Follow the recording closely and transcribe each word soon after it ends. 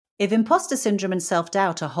If imposter syndrome and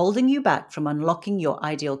self-doubt are holding you back from unlocking your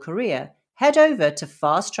ideal career, head over to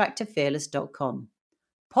fasttracktoFearless.com.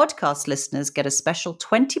 Podcast listeners get a special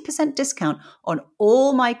 20% discount on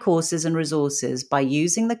all my courses and resources by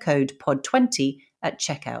using the code POD20 at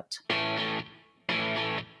checkout.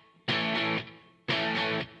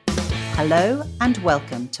 Hello and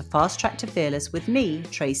welcome to Fast Track to Fearless with me,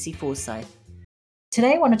 Tracy Forsyth.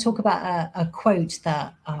 Today I want to talk about a quote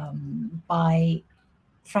that by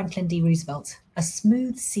Franklin D. Roosevelt: "A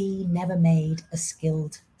smooth sea never made a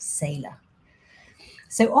skilled sailor."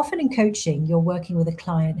 So often in coaching, you're working with a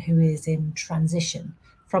client who is in transition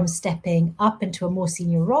from stepping up into a more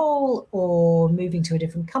senior role or moving to a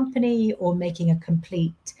different company or making a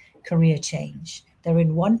complete career change. They're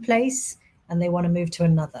in one place and they want to move to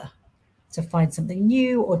another to find something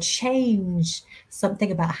new or change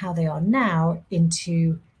something about how they are now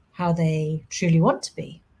into how they truly want to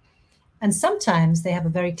be. And sometimes they have a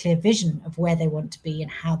very clear vision of where they want to be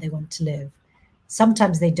and how they want to live.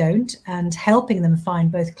 Sometimes they don't, and helping them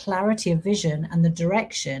find both clarity of vision and the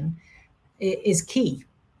direction is key.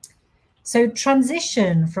 So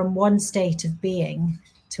transition from one state of being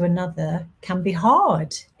to another can be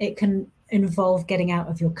hard. It can involve getting out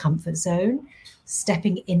of your comfort zone,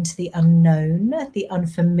 stepping into the unknown, the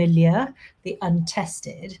unfamiliar, the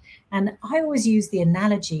untested. And I always use the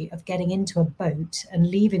analogy of getting into a boat and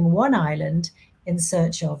leaving one island in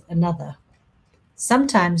search of another.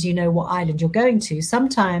 Sometimes you know what island you're going to.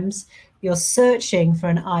 Sometimes you're searching for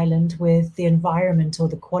an island with the environment or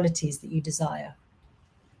the qualities that you desire.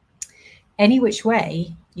 Any which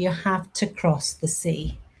way, you have to cross the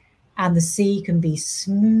sea. And the sea can be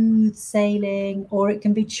smooth sailing or it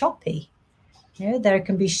can be choppy. There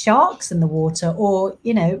can be sharks in the water or,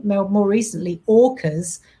 more recently,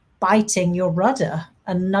 orcas biting your rudder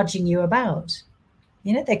and nudging you about.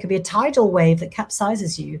 There could be a tidal wave that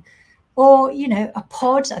capsizes you or, a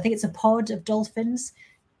pod, I think it's a pod of dolphins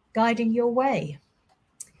guiding your way.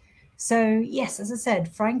 So, yes, as I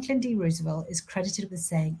said, Franklin D. Roosevelt is credited with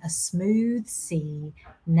saying, "A smooth sea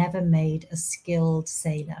never made a skilled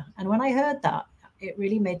sailor." And when I heard that, it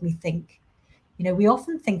really made me think, we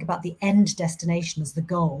often think about the end destination as the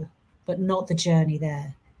goal, but not the journey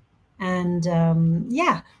there. And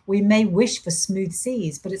we may wish for smooth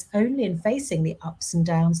seas, but it's only in facing the ups and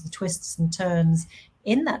downs, the twists and turns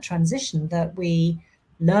in that transition that we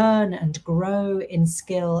learn and grow in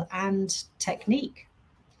skill and technique.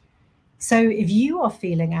 So if you are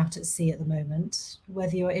feeling out at sea at the moment,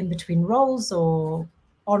 whether you're in between roles or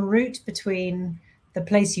en route between the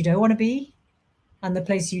place you don't want to be and the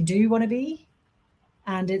place you do want to be,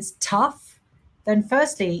 and it's tough, then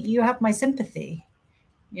firstly, you have my sympathy.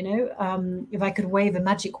 If I could wave a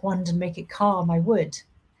magic wand and make it calm, I would.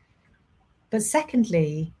 But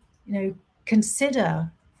secondly,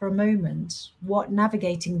 consider for a moment what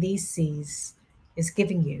navigating these seas is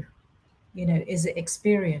giving you. Is it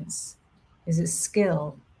experience? Is it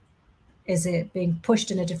skill? Is it being pushed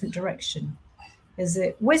in a different direction? Is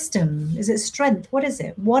it wisdom? Is it strength? What is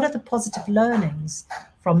it? What are the positive learnings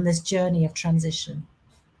from this journey of transition?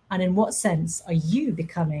 And in what sense are you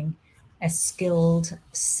becoming a skilled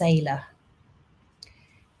sailor?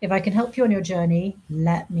 If I can help you on your journey,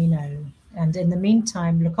 let me know. And in the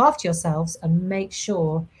meantime, look after yourselves and make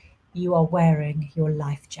sure you are wearing your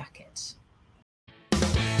life jacket.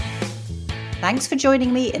 Thanks for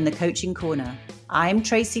joining me in the Coaching Corner. I'm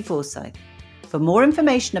Tracy Forsyth. For more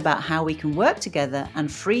information about how we can work together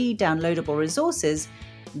and free downloadable resources,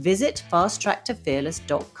 visit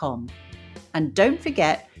fasttracktoFearless.com. And don't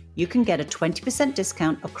forget, you can get a 20%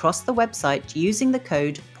 discount across the website using the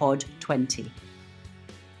code POD20.